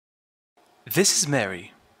This is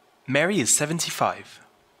Mary. Mary is 75.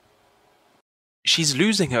 She's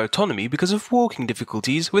losing her autonomy because of walking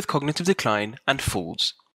difficulties with cognitive decline and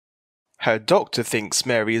falls. Her doctor thinks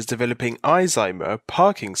Mary is developing Alzheimer,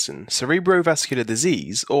 Parkinson, cerebrovascular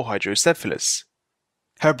disease, or hydrocephalus.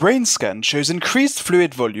 Her brain scan shows increased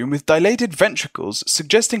fluid volume with dilated ventricles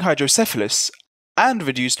suggesting hydrocephalus and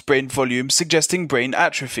reduced brain volume suggesting brain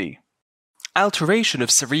atrophy. Alteration of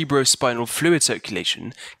cerebrospinal fluid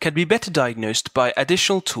circulation can be better diagnosed by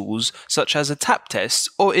additional tools such as a tap test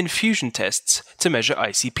or infusion tests to measure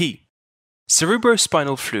ICP.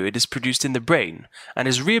 Cerebrospinal fluid is produced in the brain and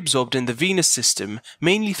is reabsorbed in the venous system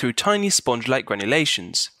mainly through tiny sponge-like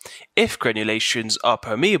granulations. If granulations are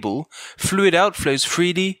permeable, fluid outflows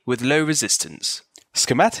freely with low resistance.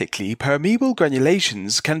 Schematically, permeable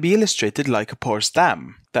granulations can be illustrated like a porous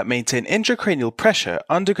dam that maintain intracranial pressure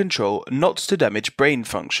under control not to damage brain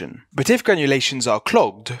function. But if granulations are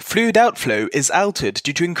clogged, fluid outflow is altered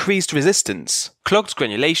due to increased resistance. Clogged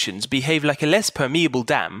granulations behave like a less permeable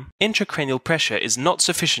dam. Intracranial pressure is not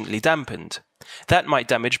sufficiently dampened. That might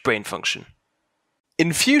damage brain function.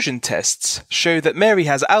 Infusion tests show that Mary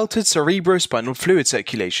has altered cerebrospinal fluid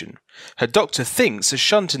circulation. Her doctor thinks a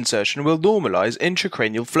shunt insertion will normalize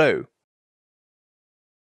intracranial flow.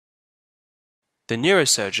 The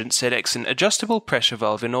neurosurgeon selects an adjustable pressure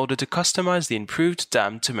valve in order to customize the improved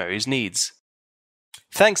dam to Mary's needs.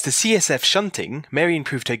 Thanks to CSF shunting, Mary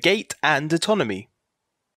improved her gait and autonomy.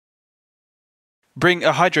 Bring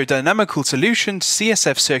a hydrodynamical solution to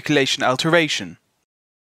CSF circulation alteration.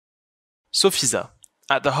 Sophisa,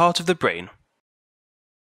 at the heart of the brain.